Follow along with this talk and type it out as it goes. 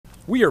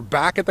We are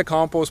back at the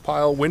compost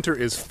pile. Winter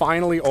is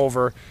finally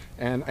over,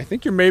 and I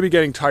think you're maybe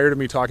getting tired of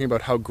me talking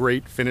about how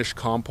great finished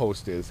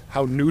compost is,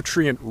 how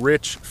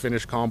nutrient-rich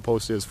finished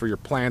compost is for your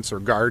plants or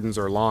gardens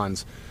or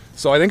lawns.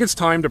 So I think it's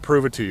time to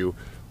prove it to you.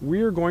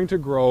 We are going to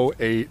grow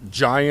a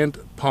giant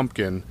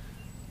pumpkin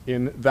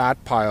in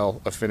that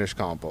pile of finished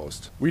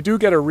compost. We do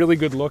get a really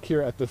good look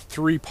here at the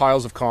 3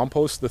 piles of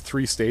compost, the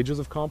 3 stages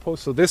of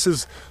compost. So this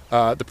is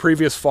the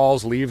previous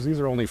fall's leaves. These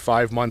are only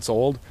 5 months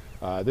old.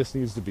 This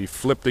needs to be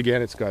flipped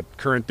again. It's got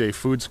current day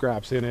food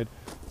scraps in it,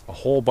 a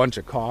whole bunch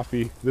of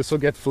coffee. This will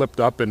get flipped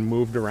up and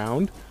moved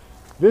around.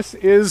 This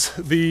is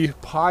the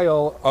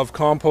pile of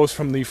compost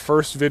from the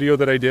first video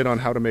that I did on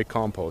how to make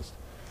compost.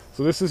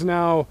 So this is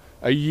now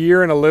a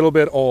year and a little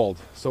bit old.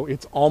 So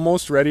it's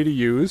almost ready to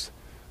use.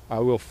 I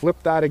will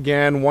flip that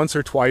again once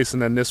or twice,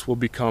 and then this will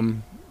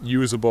become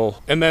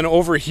usable. And then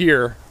over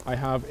here, I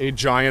have a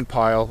giant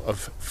pile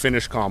of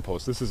finished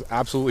compost. This is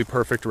absolutely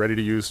perfect, ready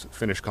to use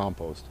finished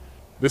compost.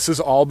 This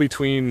is all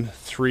between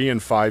 3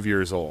 and 5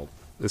 years old.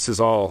 This is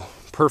all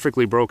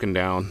perfectly broken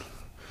down,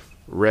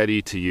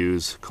 ready to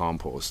use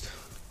compost.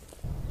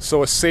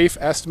 So a safe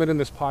estimate in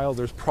this pile,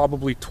 there's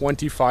probably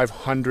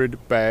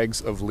 2,500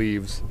 bags of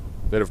leaves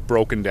that have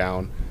broken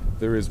down.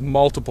 There is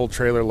multiple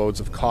trailer loads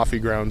of coffee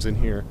grounds in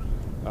here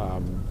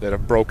that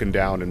have broken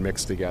down and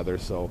mixed together.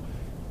 So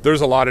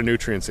there's a lot of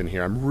nutrients in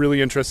here. I'm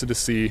really interested to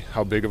see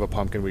how big of a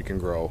pumpkin we can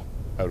grow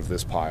out of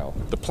this pile.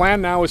 The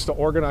plan now is to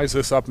organize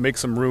this up, make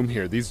some room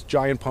here. These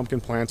giant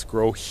pumpkin plants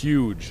grow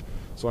huge.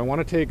 So I want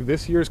to take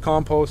this year's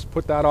compost,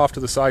 put that off to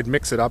the side,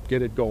 mix it up,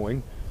 get it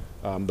going.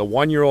 The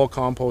 1-year-old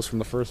compost from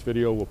the first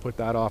video, we'll put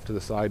that off to the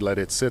side, let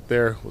it sit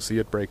there, we'll see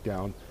it break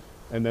down.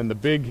 And then the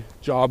big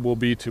job will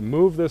be to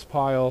move this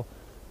pile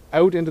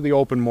out into the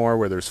open more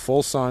where there's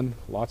full sun,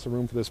 lots of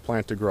room for this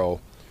plant to grow.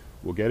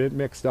 We'll get it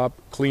mixed up,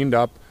 cleaned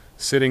up,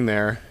 sitting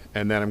there,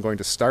 and then I'm going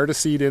to start a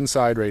seed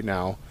inside right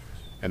now,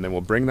 and then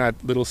we'll bring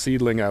that little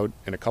seedling out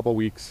in a couple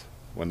weeks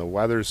when the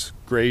weather's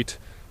great,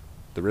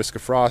 the risk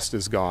of frost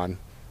is gone,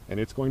 and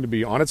it's going to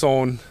be on its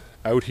own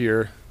out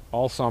here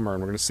all summer,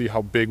 and we're going to see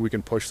how big we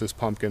can push this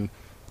pumpkin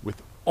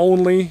with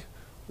only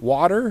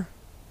water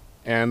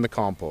and the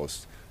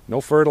compost.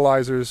 No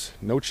fertilizers,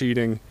 no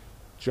cheating,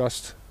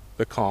 just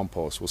the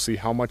compost. We'll see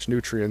how much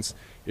nutrients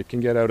it can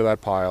get out of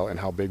that pile and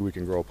how big we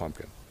can grow a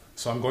pumpkin.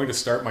 So I'm going to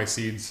start my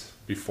seeds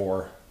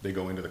before they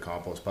go into the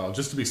compost pile,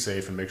 just to be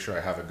safe and make sure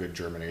I have a good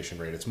germination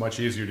rate. It's much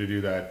easier to do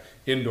that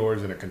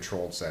indoors in a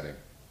controlled setting.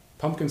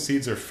 Pumpkin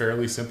seeds are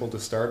fairly simple to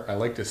start. I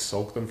like to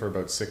soak them for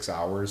about 6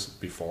 hours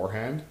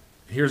beforehand.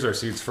 Here's our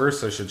seeds.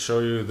 First, I should show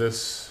you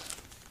this.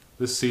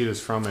 This seed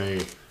is from a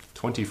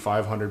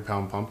 2,500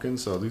 pound pumpkin,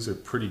 so these are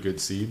pretty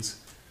good seeds.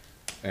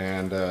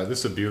 And this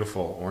is a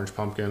beautiful orange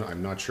pumpkin.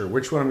 I'm not sure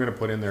which one I'm going to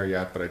put in there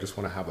yet, but I just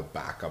want to have a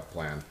backup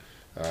plan.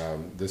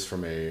 It's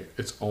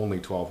only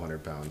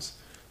 1,200 pounds,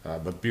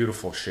 but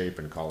beautiful shape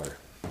and color.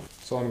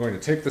 So I'm going to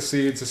take the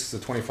seeds. This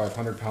is a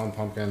 2,500 pound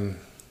pumpkin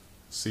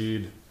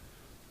seed.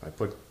 I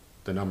put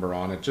the number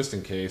on it just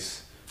in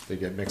case they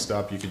get mixed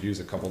up. You could use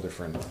a couple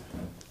different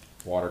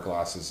water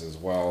glasses as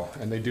well,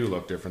 and they do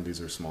look different.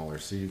 These are smaller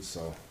seeds,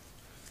 so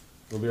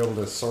we'll be able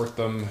to sort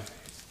them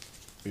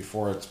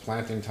before it's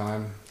planting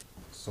time.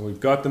 So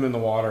we've got them in the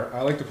water.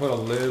 I like to put a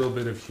little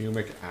bit of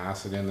humic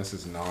acid in. This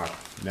is not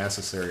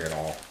necessary at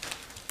all.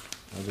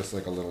 Just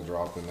like a little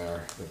drop in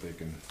there that they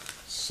can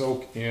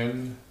soak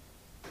in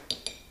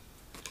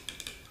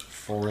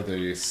for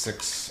the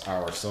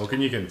 6-hour soak.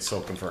 And you can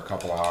soak them for a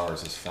couple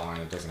hours, it's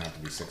fine. It doesn't have to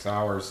be 6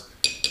 hours.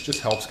 It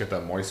just helps get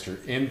that moisture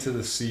into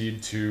the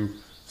seed to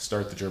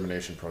start the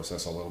germination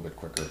process a little bit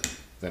quicker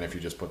than if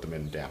you just put them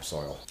in damp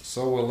soil.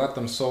 So we'll let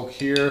them soak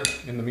here.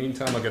 In the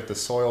meantime, I'll get the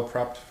soil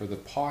prepped for the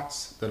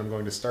pots that I'm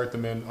going to start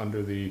them in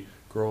under the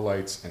grow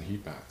lights and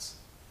heat mats.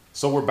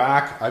 So we're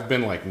back. I've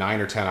been like 9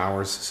 or 10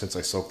 hours since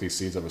I soaked these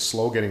seeds. I was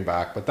slow getting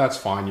back, but that's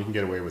fine. You can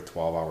get away with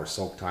 12 hours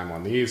soak time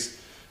on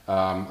these.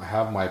 I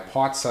have my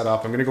pot set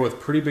up. I'm gonna go with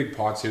pretty big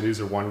pots here.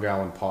 These are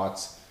 1-gallon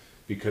pots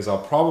because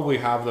I'll probably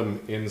have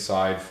them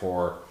inside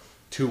for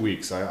 2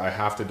 weeks. I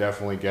have to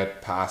definitely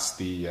get past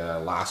the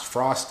last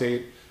frost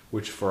date,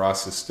 which for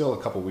us is still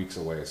a couple weeks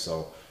away.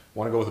 So I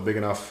want to go with a big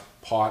enough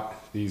pot.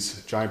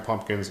 These giant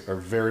pumpkins are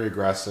very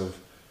aggressive,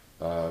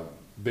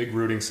 big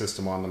rooting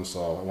system on them.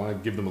 So I want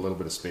to give them a little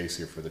bit of space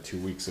here for the 2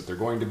 weeks that they're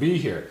going to be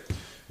here.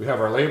 We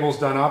have our labels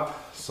done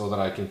up so that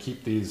I can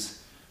keep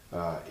these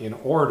in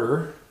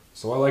order.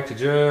 So I like to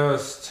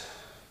just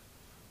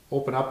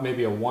open up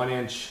maybe a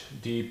 1-inch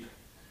deep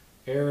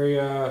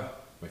area,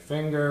 my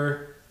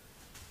finger,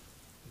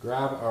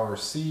 grab our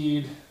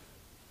seed.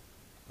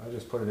 I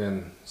just put it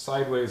in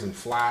sideways and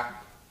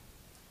flat.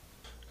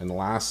 And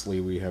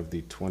lastly, we have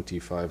the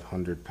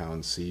 2,500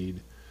 pound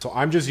seed. So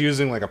I'm just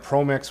using like a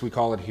Pro Mix, we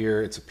call it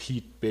here. It's a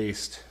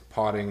peat-based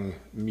potting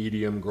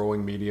medium,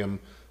 growing medium.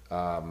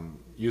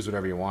 Use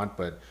whatever you want,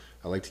 but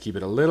I like to keep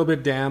it a little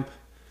bit damp.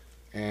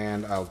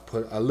 And I'll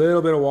put a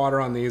little bit of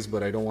water on these,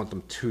 but I don't want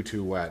them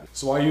too wet.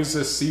 So I use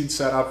this seed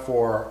setup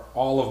for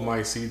all of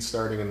my seeds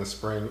starting in the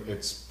spring.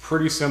 It's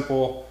pretty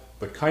simple,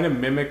 but kind of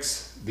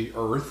mimics the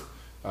earth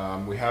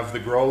We have the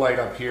grow light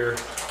up here,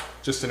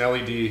 just an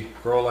LED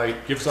grow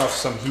light, gives off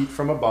some heat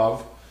from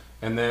above.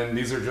 And then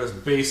these are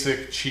just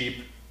basic,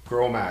 cheap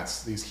grow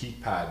mats, these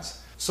heat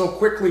pads. So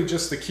quickly,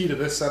 just the key to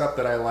this setup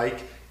that I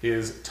like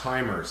is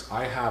timers.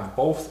 I have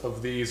both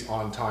of these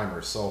on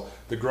timers. So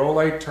the grow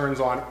light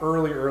turns on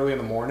early in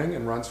the morning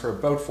and runs for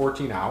about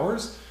 14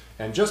 hours.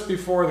 And just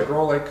before the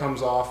grow light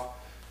comes off,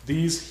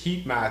 these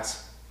heat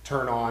mats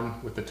turn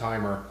on with the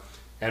timer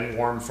and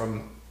warm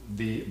from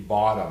the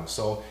bottom.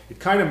 So it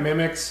kind of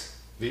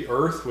mimics the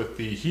earth with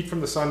the heat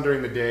from the sun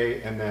during the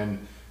day and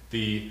then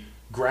the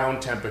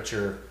ground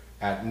temperature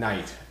at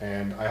night.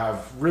 And I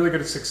have really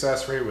good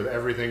success rate with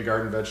everything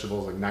garden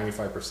vegetables, like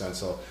 95%.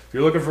 So if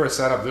you're looking for a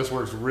setup, this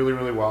works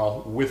really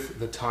well with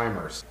the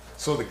timers.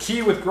 So the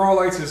key with grow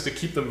lights is to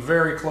keep them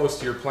very close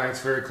to your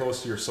plants, very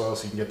close to your soil,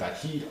 so you can get that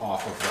heat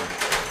off of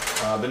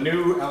them. The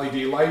new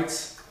LED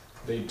lights,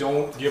 they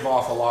don't give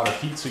off a lot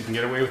of heat, so you can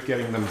get away with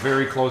getting them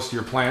very close to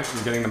your plant.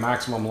 You're getting the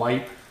maximum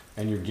light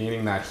and you're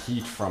gaining that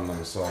heat from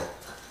them. So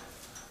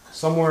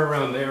somewhere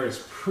around there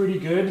is pretty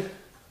good.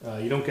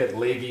 You don't get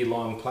leggy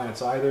long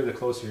plants either, the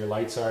closer your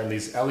lights are, and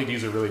these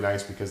LEDs are really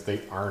nice because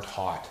they aren't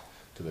hot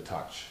to the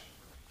touch.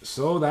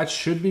 So that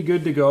should be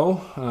good to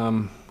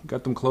go.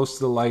 Got them close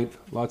to the light,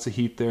 lots of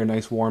heat there,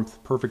 nice warmth,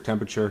 perfect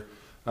temperature.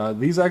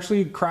 These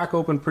actually crack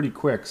open pretty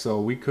quick, so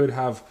we could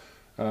have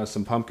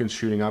some pumpkins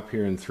shooting up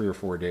here in 3 or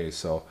 4 days.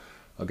 So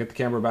I'll get the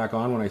camera back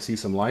on when I see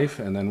some life,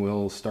 and then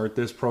we'll start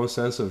this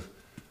process of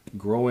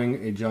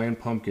growing a giant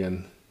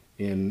pumpkin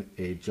in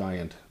a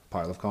giant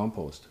pile of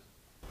compost.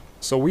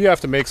 So we have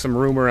to make some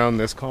room around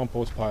this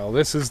compost pile.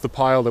 This is the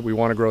pile that we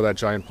want to grow that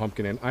giant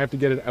pumpkin in. I have to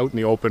get it out in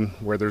the open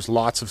where there's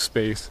lots of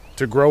space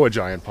to grow a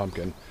giant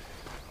pumpkin.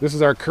 This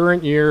is our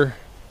current year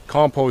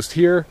compost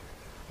here,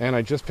 and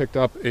I just picked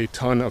up a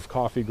ton of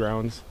coffee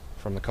grounds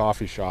from the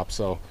coffee shop.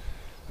 So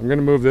I'm going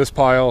to move this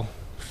pile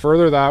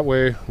further that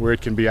way where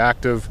it can be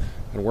active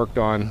and worked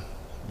on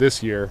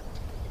this year,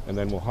 and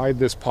then we'll hide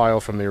this pile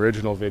from the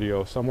original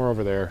video somewhere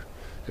over there.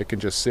 It can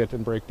just sit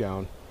and break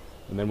down.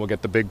 And then we'll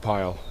get the big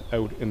pile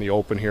out in the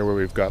open here where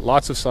we've got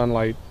lots of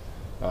sunlight,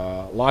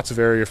 lots of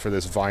area for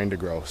this vine to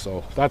grow.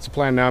 So that's the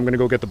plan now. I'm going to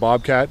go get the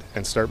bobcat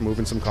and start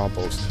moving some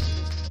compost.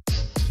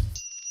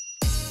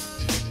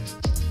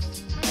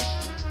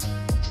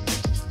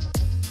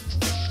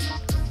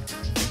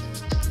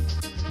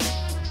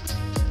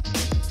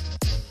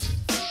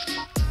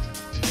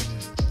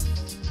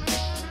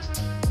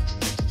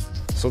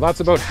 So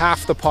that's about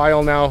half the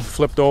pile now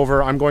flipped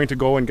over. I'm going to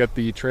go and get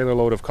the trailer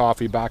load of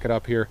coffee, back it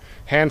up here,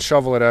 hand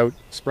shovel it out,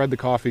 spread the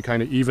coffee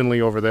kind of evenly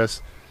over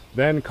this,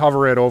 then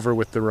cover it over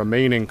with the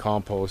remaining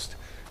compost.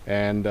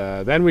 And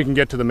then we can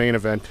get to the main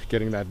event,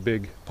 getting that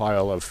big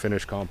pile of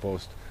finished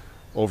compost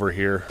over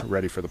here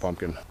ready for the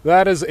pumpkin.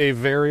 That is a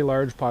very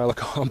large pile of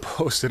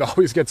compost. It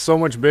always gets so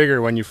much bigger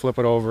when you flip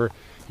it over.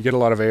 You get a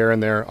lot of air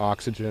in there,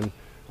 oxygen.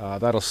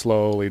 That'll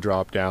slowly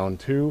drop down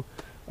too.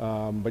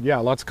 But yeah,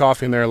 lots of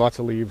coffee in there, lots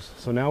of leaves.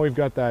 So now we've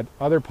got that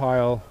other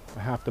pile.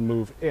 I have to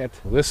move it.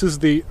 This is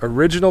the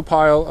original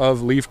pile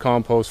of leaf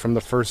compost from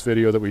the first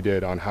video that we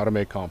did on how to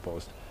make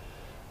compost.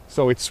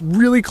 So it's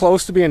really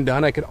close to being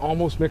done. I could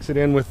almost mix it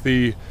in with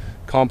the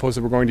compost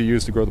that we're going to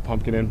use to grow the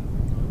pumpkin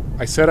in.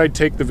 I said I'd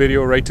take the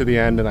video right to the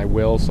end, and I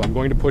will. So I'm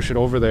going to push it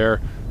over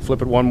there,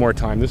 flip it one more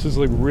time. This is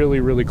like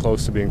really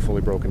close to being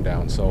fully broken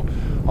down. So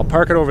I'll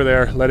park it over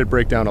there, let it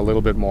break down a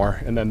little bit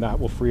more, and then that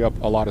will free up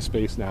a lot of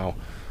space now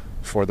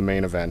for the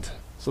main event.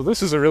 So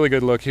this is a really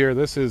good look here.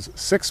 This is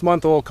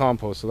 6-month-old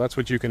compost, so that's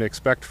what you can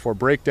expect for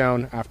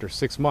breakdown after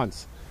 6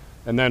 months.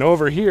 And then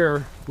over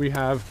here we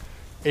have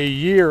a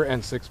year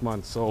and 6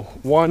 months. So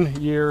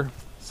 1 year,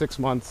 6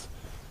 months.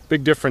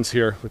 Big difference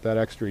here with that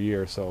extra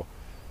year. So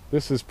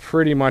this is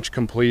pretty much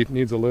complete.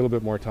 Needs a little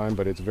bit more time,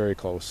 but it's very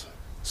close.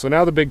 So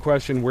now the big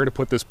question, where to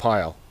put this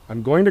pile.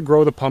 I'm going to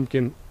grow the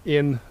pumpkin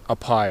in a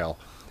pile.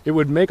 It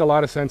would make a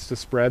lot of sense to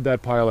spread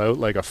that pile out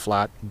like a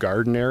flat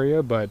garden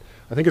area, but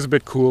I think it's a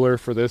bit cooler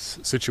for this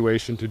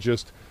situation to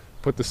just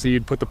put the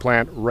seed, put the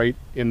plant right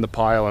in the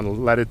pile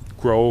and let it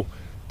grow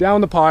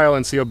down the pile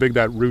and see how big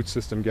that root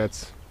system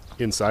gets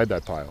inside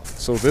that pile.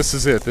 So this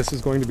is it. This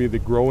is going to be the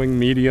growing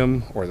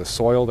medium or the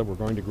soil that we're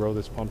going to grow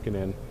this pumpkin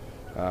in.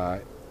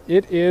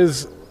 It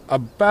is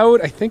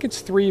about, I think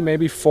it's 3,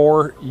 maybe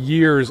 4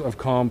 years of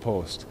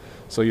compost.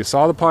 So you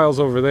saw the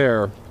piles over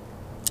there,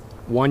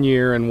 1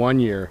 year and 1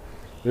 year.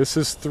 This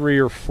is 3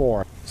 or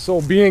 4. So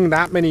being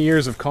that many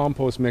years of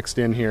compost mixed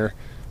in here,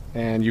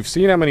 and you've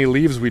seen how many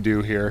leaves we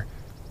do here,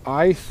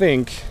 I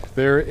think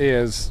there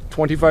is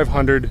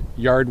 2,500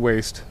 yard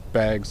waste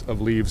bags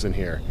of leaves in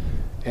here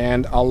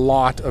and a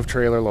lot of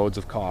trailer loads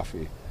of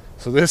coffee.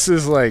 So this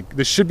is like,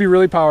 this should be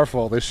really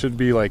powerful. This should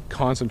be like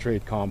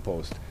concentrate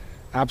compost,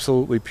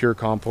 absolutely pure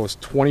compost.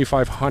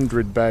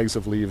 2,500 bags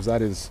of leaves.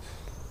 That is,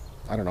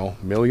 I don't know,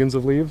 millions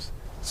of leaves.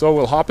 So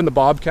we'll hop in the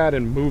bobcat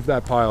and move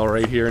that pile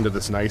right here into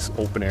this nice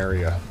open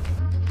area.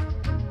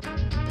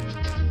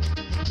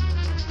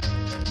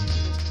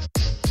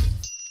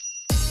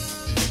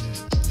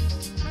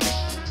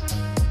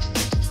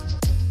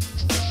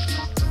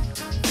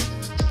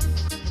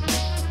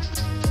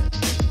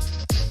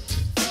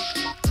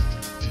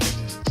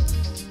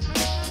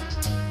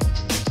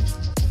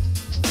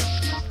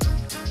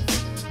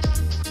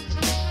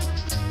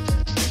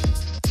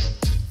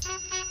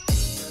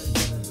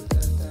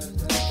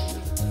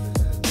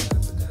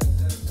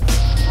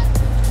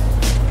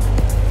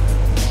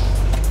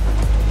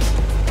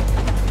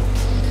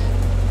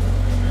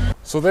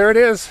 So there it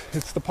is.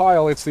 It's the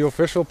pile. It's the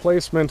official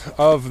placement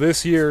of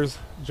this year's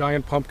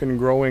giant pumpkin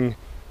growing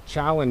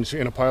challenge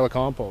in a pile of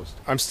compost.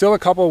 I'm still a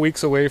couple of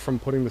weeks away from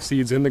putting the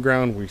seeds in the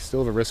ground. We still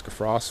have a risk of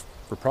frost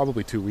for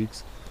probably 2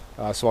 weeks.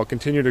 So I'll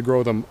continue to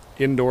grow them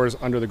indoors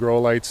under the grow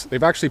lights.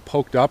 They've actually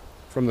poked up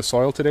from the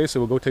soil today,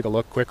 so we'll go take a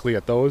look quickly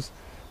at those.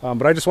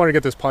 But I just want to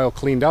get this pile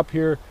cleaned up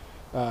here,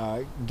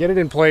 get it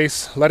in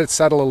place, let it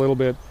settle a little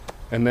bit,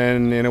 and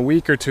then in a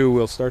week or two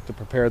we'll start to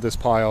prepare this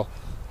pile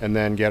and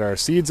then get our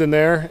seeds in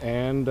there,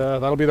 and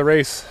that'll be the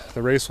race.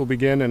 The race will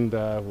begin, and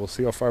we'll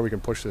see how far we can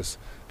push this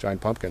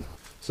giant pumpkin.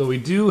 So we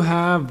do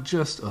have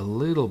just a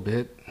little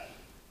bit.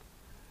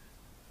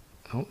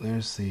 Oh,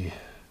 there's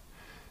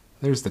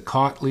the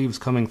caught leaves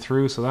coming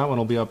through, so that one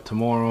will be up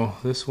tomorrow.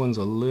 This one's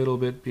a little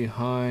bit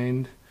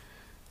behind.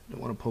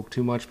 Don't want to poke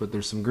too much, but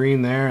there's some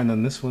green there, and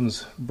then this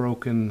one's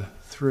broken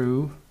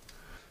through.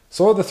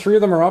 So the 3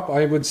 of them are up.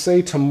 I would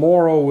say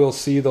tomorrow we'll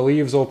see the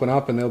leaves open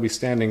up and they'll be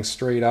standing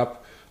straight up.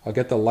 I'll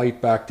get the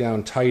light back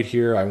down tight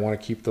here. I want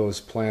to keep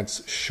those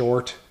plants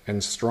short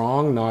and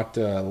strong, not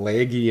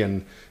leggy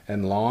and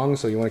long.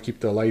 So you want to keep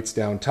the lights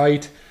down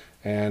tight,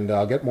 and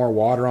I'll get more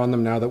water on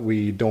them now that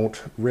we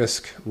don't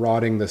risk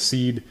rotting the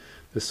seed.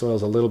 This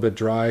soil's a little bit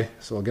dry,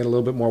 so I'll get a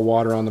little bit more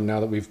water on them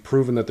now that we've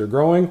proven that they're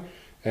growing.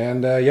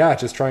 And yeah,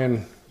 just try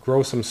and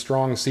grow some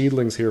strong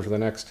seedlings here for the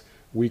next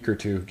week or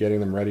two, getting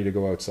them ready to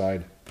go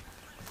outside.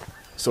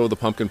 So the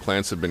pumpkin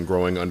plants have been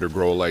growing under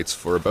grow lights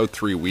for about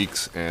 3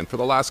 weeks, and for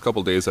the last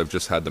couple days I've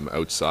just had them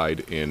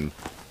outside in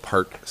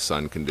part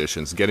sun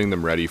conditions, getting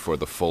them ready for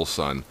the full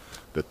sun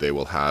that they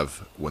will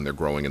have when they're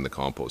growing in the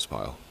compost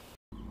pile.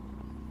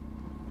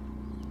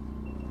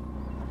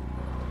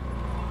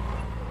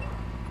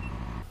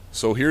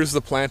 So here's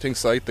the planting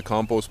site, the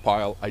compost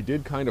pile. I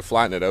did kind of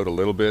flatten it out a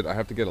little bit. I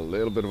have to get a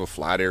little bit of a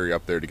flat area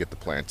up there to get the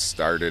plants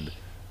started.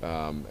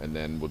 And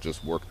then we'll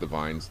just work the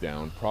vines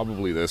down,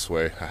 probably this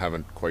way. I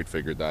haven't quite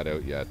figured that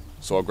out yet.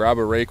 So I'll grab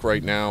a rake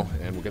right now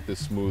and we'll get this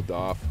smoothed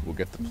off. We'll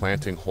get the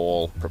planting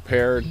hole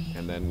prepared,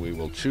 and then we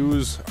will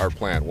choose our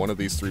plant. One of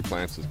these 3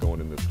 plants is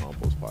going in this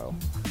compost pile.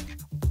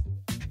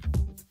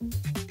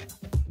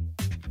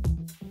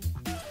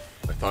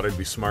 I thought I'd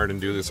be smart and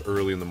do this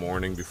early in the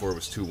morning before it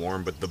was too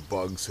warm, but the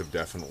bugs have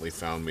definitely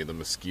found me. The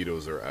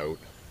mosquitoes are out.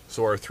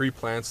 So our 3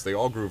 plants, they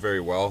all grew very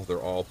well. They're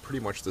all pretty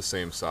much the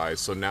same size.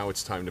 So now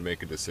it's time to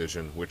make a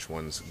decision which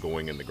one's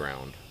going in the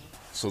ground.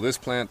 So this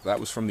plant, that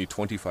was from the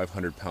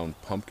 2,500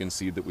 pound pumpkin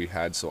seed that we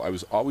had. So I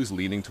was always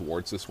leaning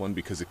towards this one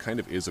because it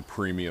kind of is a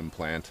premium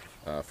plant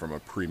from a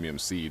premium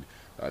seed.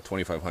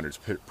 2,500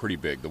 is pretty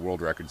big. The world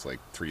record's like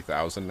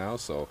 3,000 now.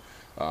 So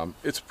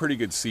it's a pretty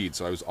good seed.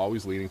 So I was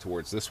always leaning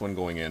towards this one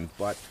going in.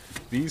 But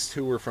these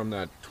 2 were from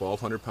that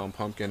 1,200 pound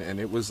pumpkin, and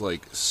it was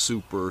like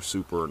super,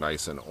 super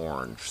nice and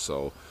orange.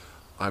 So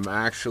I'm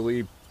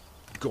actually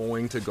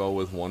going to go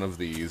with one of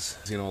these.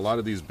 You know, a lot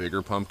of these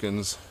bigger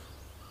pumpkins,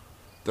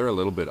 they're a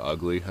little bit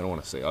ugly. I don't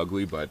want to say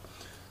ugly, but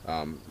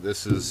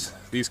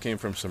these came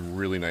from some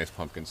really nice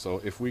pumpkins. So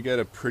if we get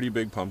a pretty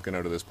big pumpkin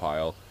out of this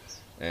pile,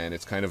 and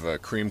it's kind of a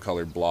cream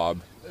colored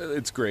blob,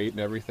 it's great and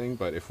everything,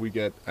 but if we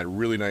get a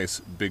really nice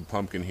big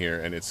pumpkin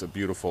here and it's a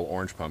beautiful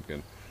orange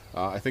pumpkin,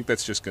 I think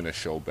that's just going to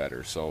show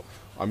better. So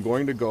I'm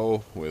going to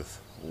go with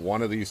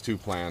one of these 2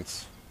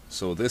 plants.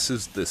 So this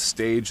is the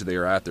stage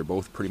they're at. They're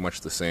both pretty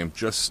much the same,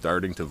 just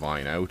starting to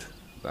vine out.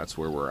 That's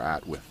where we're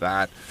at with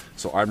that.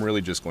 So I'm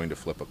really just going to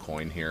flip a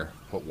coin here,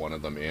 put one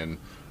of them in.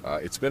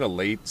 It's been a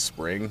late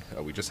spring.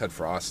 We just had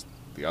frost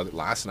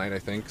last night, I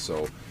think.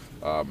 So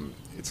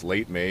it's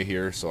late May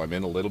here, so I'm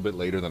in a little bit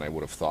later than I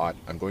would have thought.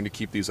 I'm going to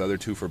keep these other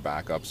 2 for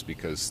backups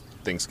because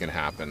things can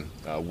happen.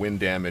 Wind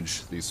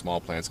damage, these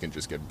small plants can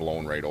just get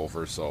blown right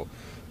over. So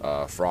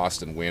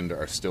frost and wind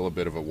are still a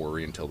bit of a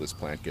worry until this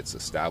plant gets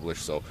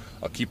established. So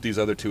I'll keep these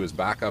other 2 as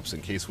backups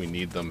in case we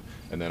need them,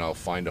 and then I'll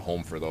find a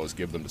home for those,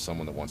 give them to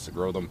someone that wants to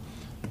grow them.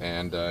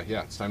 And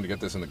yeah, it's time to get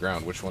this in the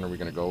ground. Which one are we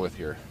going to go with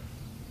here?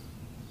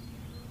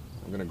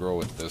 I'm going to go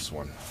with this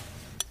one.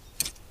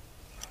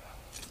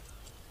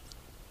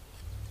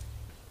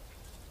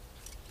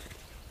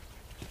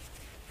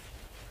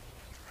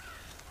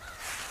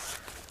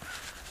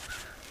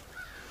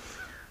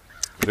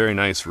 Very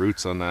nice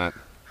roots on that.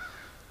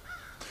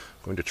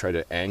 I'm going to try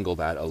to angle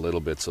that a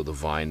little bit so the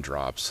vine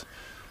drops.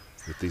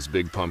 With these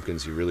big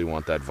pumpkins, you really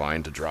want that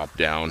vine to drop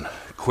down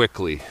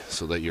quickly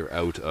so that you're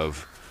out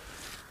of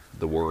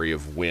the worry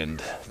of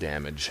wind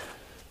damage.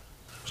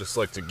 Just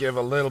like to give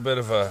a little bit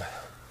of a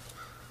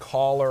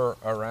collar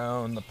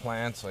around the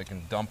plant so I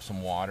can dump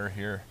some water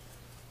here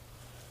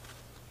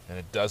and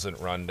it doesn't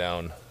run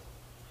down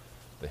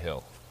the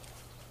hill.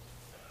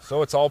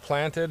 So it's all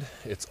planted,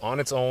 it's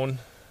on its own,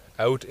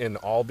 out in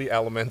all the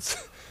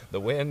elements, the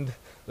wind,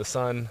 the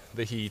sun,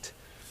 the heat.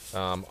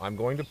 I'm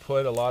going to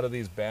put a lot of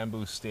these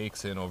bamboo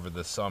stakes in over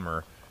the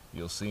summer.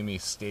 You'll see me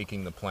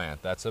staking the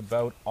plant. That's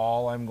about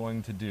all I'm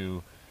going to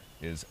do,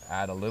 is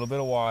add a little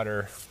bit of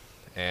water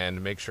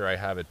and make sure I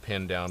have it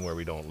pinned down where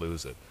we don't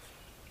lose it.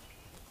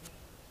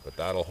 But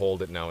that'll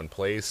hold it now in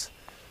place.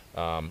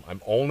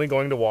 I'm only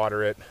going to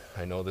water it.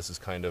 I know this is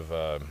kind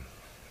of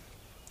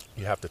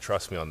You have to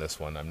trust me on this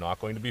one. I'm not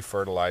going to be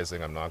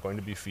fertilizing. I'm not going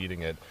to be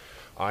feeding it.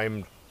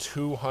 I'm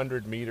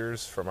 200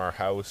 meters from our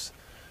house,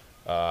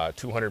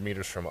 200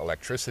 meters from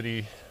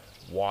electricity,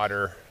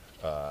 water.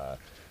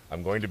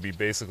 I'm going to be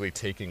basically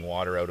taking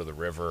water out of the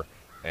river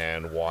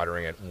and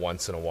watering it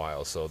once in a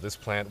while. So this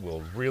plant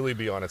will really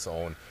be on its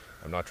own.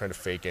 I'm not trying to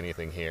fake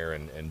anything here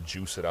and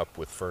juice it up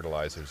with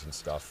fertilizers and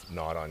stuff,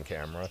 not on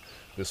camera.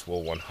 This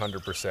will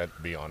 100%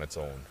 be on its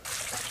own.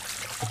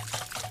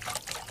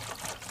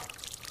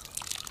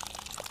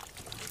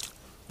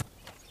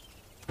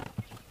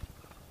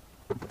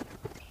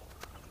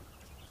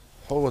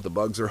 Oh, the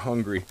bugs are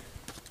hungry.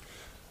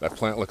 That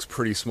plant looks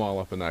pretty small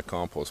up in that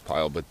compost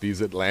pile, but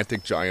these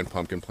Atlantic giant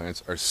pumpkin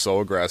plants are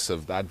so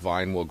aggressive. That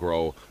vine will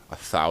grow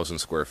 1,000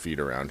 square feet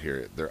around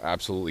here. They're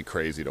absolutely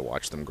crazy to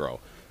watch them grow.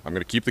 I'm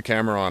going to keep the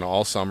camera on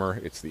all summer.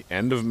 It's the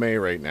end of May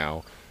right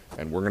now,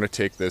 and we're going to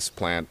take this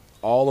plant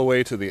all the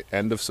way to the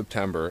end of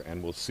September,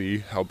 and we'll see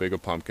how big a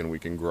pumpkin we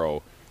can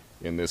grow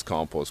in this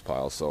compost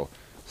pile. So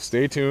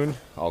stay tuned.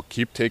 I'll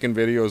keep taking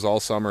videos all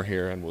summer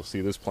here, and we'll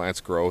see this plant's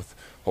growth,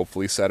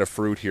 hopefully set a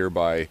fruit here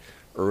by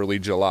early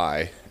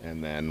July,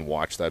 and then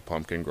watch that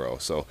pumpkin grow.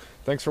 So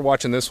thanks for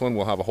watching this one.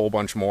 We'll have a whole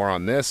bunch more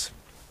on this,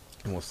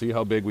 and we'll see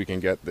how big we can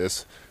get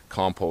this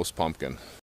compost pumpkin.